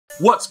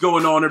What's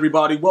going on,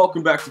 everybody?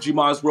 Welcome back to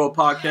GmiasWorld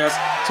Podcast.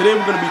 Today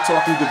we're going to be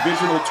talking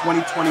Divisional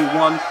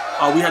 2021.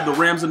 We had the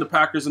Rams and the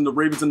Packers and the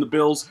Ravens and the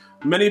Bills.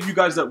 Many of you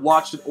guys that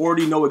watched it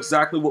already know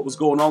exactly what was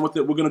going on with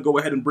it. We're going to go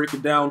ahead and break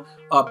it down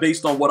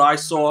based on what I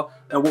saw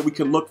and what we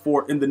can look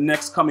for in the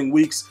next coming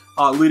weeks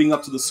leading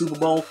up to the Super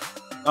Bowl.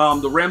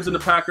 The Rams and the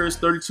Packers,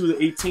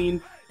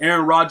 32-18.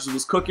 Aaron Rodgers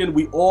was cooking.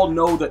 We all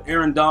know that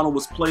Aaron Donald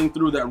was playing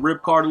through that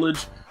rib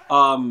cartilage.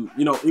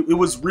 It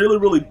was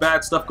really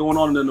bad stuff going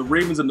on. And then the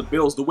Ravens and the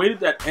Bills, the way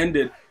that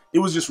ended, it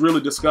was just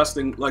really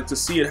disgusting, like, to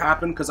see it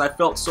happen, because I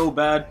felt so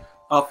bad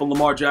for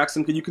Lamar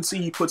Jackson, because you can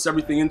see he puts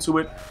everything into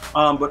it.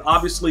 But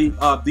obviously,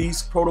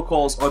 these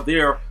protocols are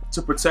there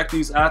to protect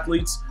these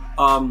athletes,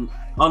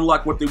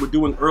 unlike what they were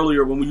doing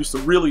earlier when we used to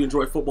really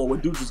enjoy football, when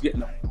dudes was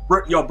getting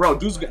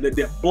dudes was getting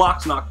their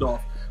blocks knocked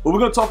off. But we're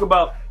going to talk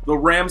about the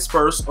Rams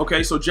first.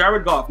 Okay, so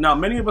Jared Goff. Now,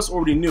 many of us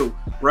already knew,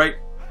 right?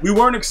 We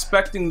weren't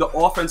expecting the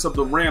offense of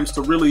the Rams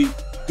to really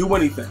do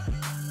anything.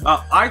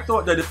 I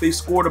thought that if they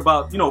scored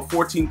about,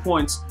 14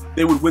 points,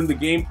 they would win the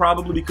game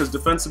probably, because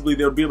defensively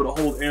they would be able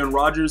to hold Aaron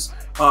Rodgers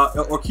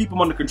or keep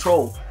him under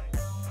control.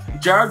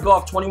 Jared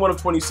Goff, 21 of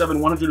 27,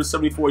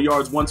 174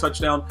 yards, 1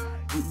 touchdown.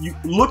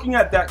 Looking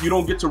at that, you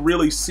don't get to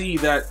really see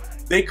that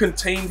they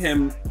contained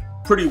him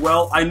pretty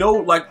well. I know,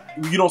 like,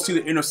 you don't see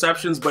the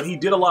interceptions, but he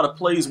did a lot of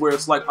plays where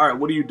it's like, all right,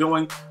 what are you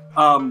doing?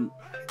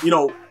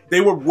 They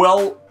were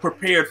well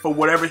prepared for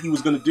whatever he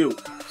was going to do.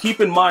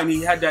 Keep in mind,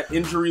 he had that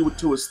injury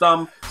to his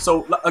thumb.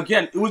 So,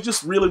 again, it was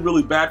just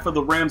really bad for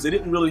the Rams. They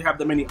didn't really have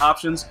that many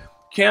options.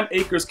 Cam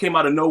Akers came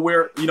out of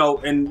nowhere, he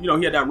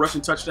had that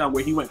rushing touchdown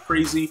where he went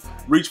crazy,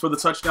 reached for the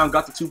touchdown,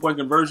 got the 2-point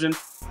conversion.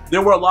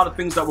 There were a lot of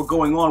things that were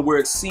going on where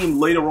it seemed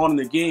later on in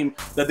the game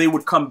that they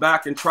would come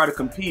back and try to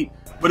compete.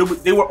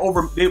 But they were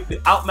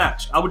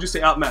outmatched. I would just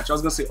say outmatched. I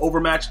was going to say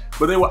overmatched,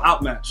 but they were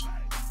outmatched.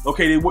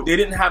 Okay, they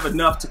didn't have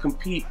enough to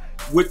compete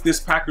with this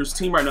Packers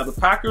team right now. The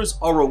Packers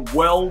are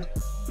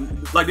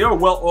they're a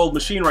well-oiled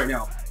machine right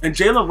now. And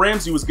Jalen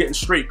Ramsey was getting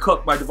straight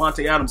cooked by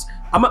Davante Adams.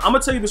 I'm going to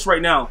tell you this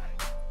right now.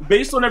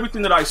 Based on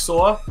everything that I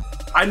saw,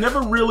 I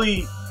never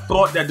really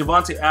thought that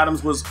Davante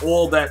Adams was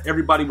all that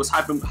everybody was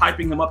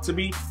hyping him up to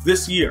be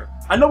this year.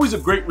 I know he's a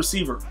great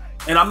receiver,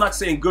 and I'm not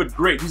saying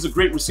great. He's a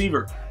great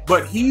receiver,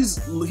 but he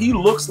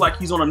looks like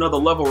he's on another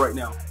level right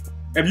now.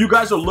 If you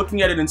guys are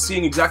looking at it and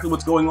seeing exactly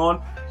what's going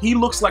on, he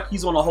looks like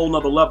he's on a whole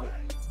nother level.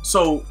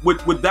 So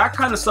with that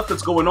kind of stuff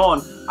that's going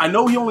on, I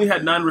know he only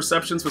had 9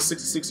 receptions for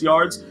 66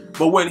 yards,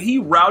 but when he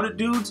routed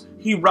dudes,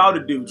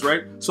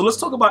 right? So let's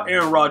talk about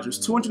Aaron Rodgers.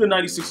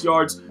 296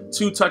 yards,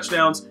 2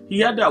 touchdowns. He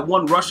had that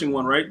one rushing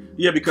one, right?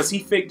 Yeah, because he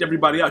faked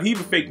everybody out. He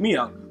even faked me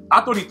out. I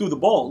thought he threw the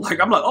ball.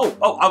 Like, I'm like,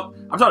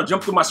 I'm trying to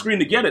jump through my screen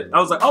to get it. I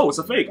was like, oh, it's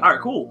a fake. All right,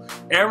 cool.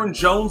 Aaron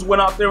Jones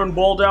went out there and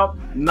balled out.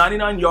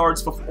 99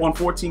 yards on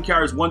 14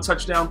 carries, 1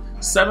 touchdown,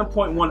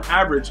 7.1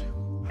 average.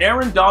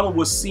 Aaron Donald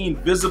was seen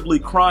visibly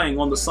crying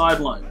on the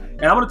sideline.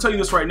 And I'm going to tell you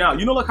this right now.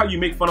 You know, like how you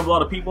make fun of a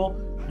lot of people?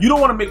 You don't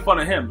want to make fun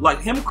of him.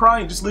 Like, him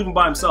crying, just leave him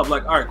by himself.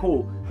 Like, all right, cool.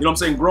 You know what I'm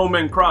saying? Grown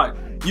men cry.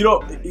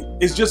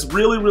 It's just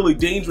really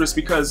dangerous,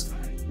 because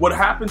what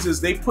happens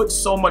is they put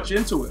so much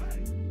into it.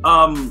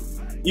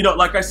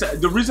 Like I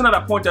said, the reason that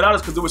I point that out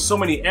is because there were so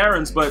many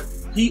Aarons, but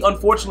he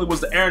unfortunately was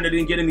the Aaron that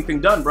didn't get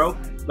anything done, bro.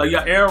 Like,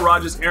 yeah, Aaron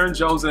Rodgers, Aaron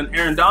Jones, and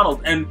Aaron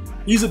Donald. And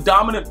he's a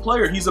dominant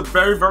player. He's a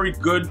very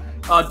good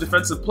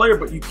defensive player,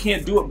 but you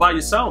can't do it by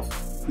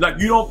yourself. Like,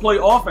 you don't play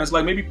offense.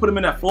 Like, maybe put him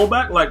in at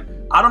fullback. Like,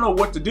 I don't know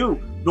what to do.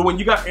 But when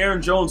you got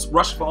Aaron Jones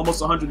rushing for almost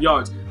 100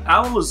 yards,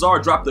 Alan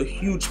Lazard dropped a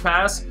huge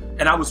pass,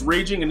 and I was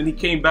raging, and then he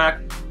came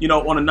back,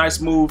 on a nice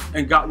move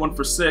and got 1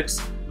 for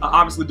 6.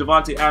 Obviously,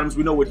 Davante Adams,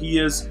 we know what he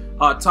is.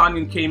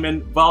 Tanyan came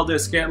in.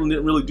 Valdez-Scantling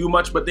didn't really do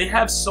much, but they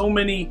have so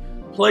many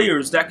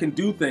players that can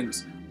do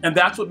things, and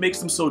that's what makes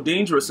them so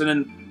dangerous. And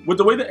then with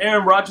the way that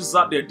Aaron Rodgers is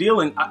out there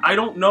dealing, I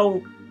don't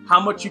know how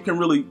much you can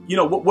really,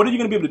 what are you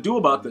going to be able to do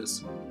about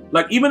this?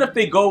 Like, even if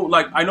they go,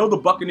 like, I know the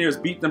Buccaneers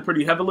beat them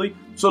pretty heavily,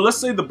 so let's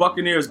say the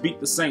Buccaneers beat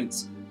the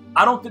Saints.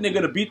 I don't think they're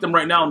going to beat them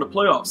right now in the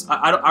playoffs.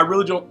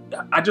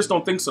 I just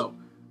don't think so.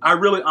 I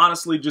really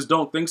honestly just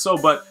don't think so,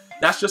 but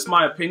that's just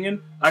my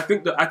opinion. I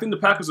think the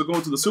Packers are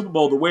going to the Super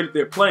Bowl the way that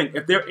they're playing.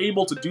 If they're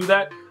able to do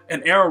that,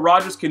 and Aaron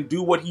Rodgers can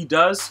do what he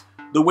does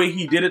the way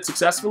he did it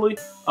successfully,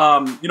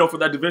 for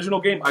that divisional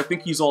game, I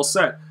think he's all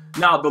set.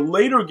 Now, the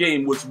later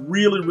game was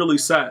really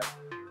sad.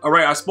 All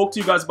right, I spoke to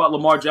you guys about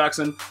Lamar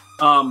Jackson.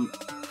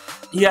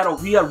 He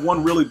had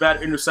one really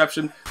bad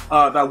interception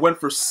that went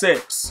for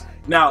 6.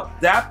 Now,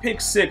 that pick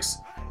 6,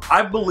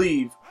 I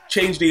believe,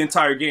 changed the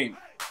entire game.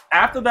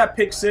 After that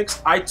pick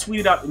 6, I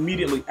tweeted out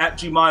immediately at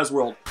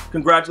GmiasWorld,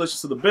 congratulations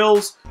to the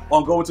Bills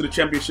on going to the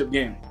championship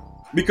game,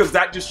 because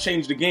that just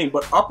changed the game.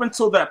 But up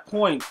until that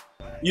point,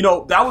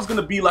 that was going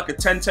to be like a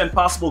 10-10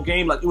 possible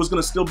game. Like, it was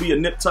going to still be a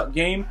nip-tuck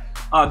game.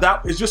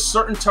 That is just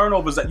certain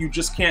turnovers that you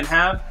just can't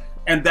have.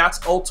 And that's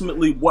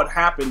ultimately what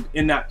happened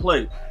in that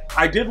play.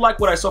 I did like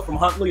what I saw from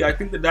Huntley. I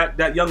think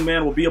that young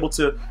man will be able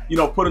to,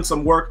 put in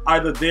some work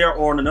either there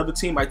or on another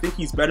team. I think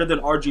he's better than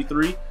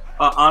RG3.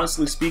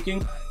 honestly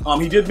speaking.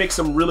 He did make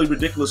some really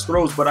ridiculous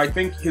throws, but I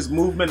think his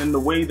movement and the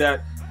way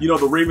that you know,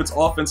 the Ravens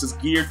offense is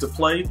geared to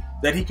play,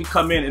 that he could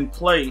come in and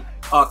play,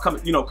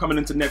 coming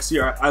into next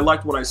year. I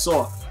liked what I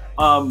saw.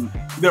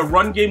 Their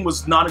run game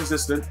was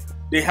non-existent.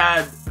 They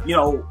had, you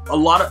know, a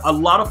lot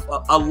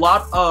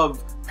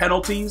of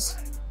penalties.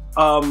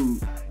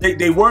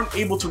 They weren't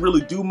able to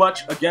really do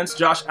much against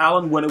Josh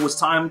Allen when it was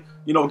time,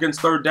 you know,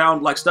 against third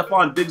down. Like,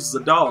 Stephon Diggs is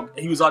a dog.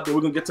 He was out there.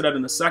 We're going to get to that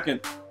in a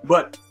second.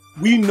 But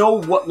we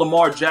know what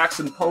Lamar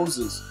Jackson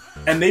poses,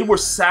 and they were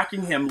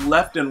sacking him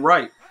left and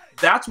right.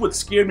 That's what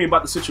scared me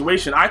about the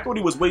situation. I thought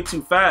he was way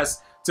too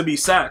fast to be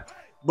sacked.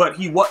 But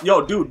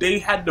dude, they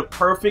had the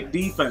perfect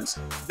defense.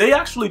 They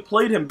actually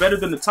played him better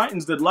than the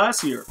Titans did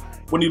last year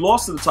when he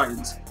lost to the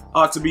Titans.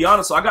 To be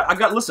honest, so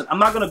listen, I'm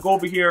not going to go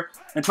over here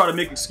and try to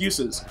make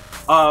excuses.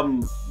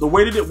 The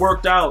way that it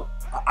worked out,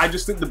 I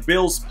just think the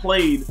Bills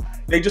played,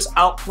 they just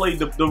outplayed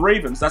the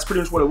Ravens. That's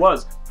pretty much what it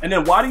was. And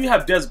then why do you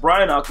have Des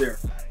Bryant out there?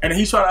 And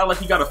he's trying to act like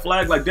he got a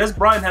flag. Like, Des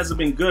Bryant hasn't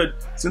been good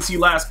since he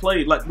last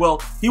played. Like, well,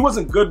 he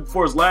wasn't good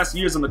for his last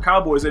years in the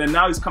Cowboys, and then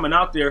now he's coming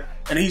out there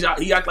and he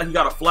act like he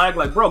got a flag.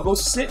 Like, bro, go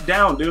sit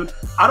down, dude.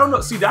 I don't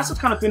know. See, that's the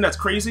kind of thing that's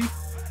crazy,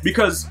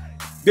 because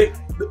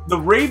the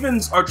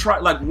Ravens are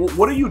trying, like,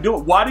 what are you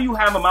doing? Why do you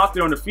have him out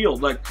there on the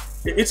field? Like,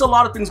 it's a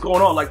lot of things going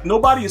on. Like,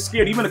 nobody is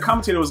scared. Even the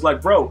commentator was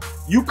like, bro,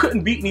 you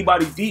couldn't beat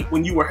anybody deep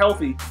when you were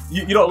healthy.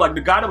 You know, like, the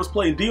guy that was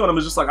playing D on him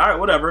was just like, all right,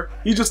 whatever.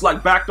 He just,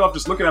 like, backed off,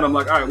 just looking at him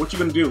like, all right, what you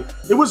gonna do?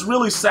 It was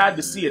really sad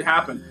to see it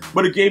happen,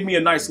 but it gave me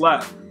a nice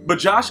laugh. But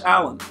Josh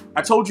Allen,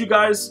 I told you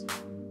guys,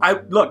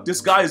 look,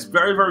 this guy is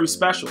very, very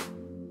special.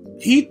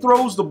 He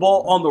throws the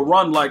ball on the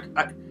run like,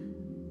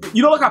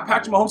 you know, like how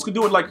Patrick Mahomes could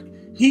do it. Like,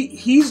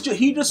 he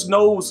just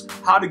knows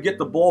how to get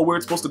the ball where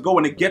it's supposed to go,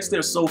 and it gets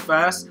there so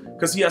fast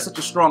because he has such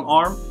a strong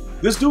arm.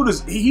 This dude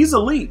he's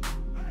elite.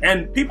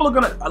 And people are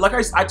gonna, like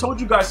I told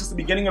you guys since the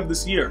beginning of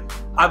this year,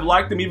 I've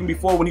liked him even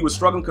before when he was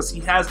struggling, because he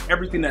has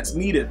everything that's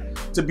needed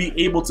to be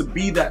able to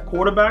be that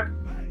quarterback.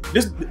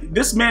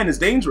 This man is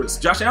dangerous.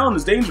 Josh Allen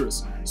is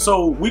dangerous.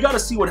 So we got to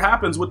see what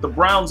happens with the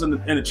Browns and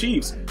the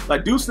Chiefs.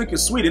 Like, dudes think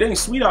it's sweet. It ain't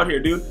sweet out here,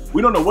 dude.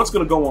 We don't know what's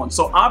going to go on.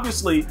 So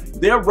obviously,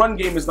 their run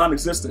game is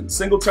non-existent.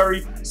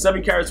 Singletary,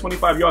 7 carries,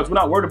 25 yards. We're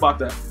not worried about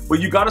that. But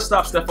you got to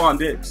stop Stephon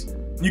Diggs.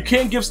 You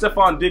can't give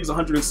Stephon Diggs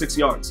 106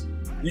 yards.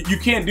 You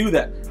can't do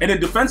that. And then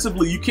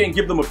defensively, you can't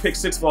give them a pick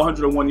 6 for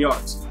 101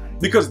 yards.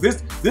 Because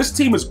this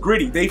team is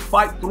gritty. They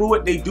fight through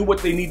it. They do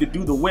what they need to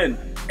do to win.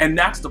 And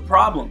that's the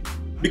problem.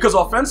 Because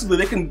offensively,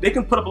 they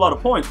can put up a lot of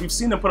points. We've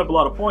seen them put up a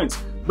lot of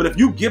points. But if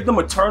you give them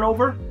a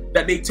turnover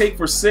that they take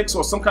for 6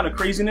 or some kind of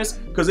craziness,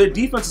 because their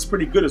defense is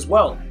pretty good as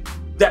well,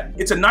 that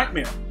it's a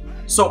nightmare.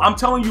 So I'm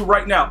telling you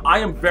right now, I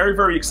am very,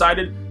 very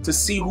excited to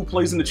see who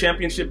plays in the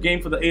championship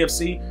game for the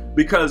AFC,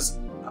 because,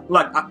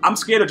 like, I'm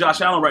scared of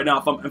Josh Allen right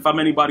now if I'm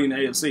anybody in the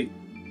AFC.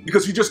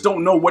 Because you just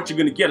don't know what you're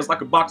going to get. It's like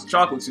a box of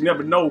chocolates. You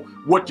never know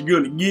what you're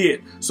going to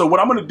get. So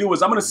what I'm going to do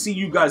is I'm going to see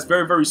you guys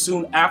very, very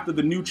soon after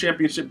the new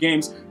championship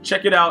games.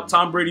 Check it out.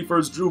 Tom Brady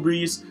versus Drew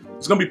Brees.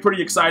 It's going to be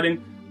pretty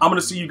exciting. I'm going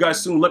to see you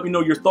guys soon. Let me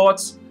know your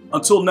thoughts.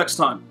 Until next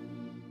time,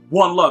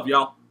 one love,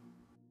 y'all.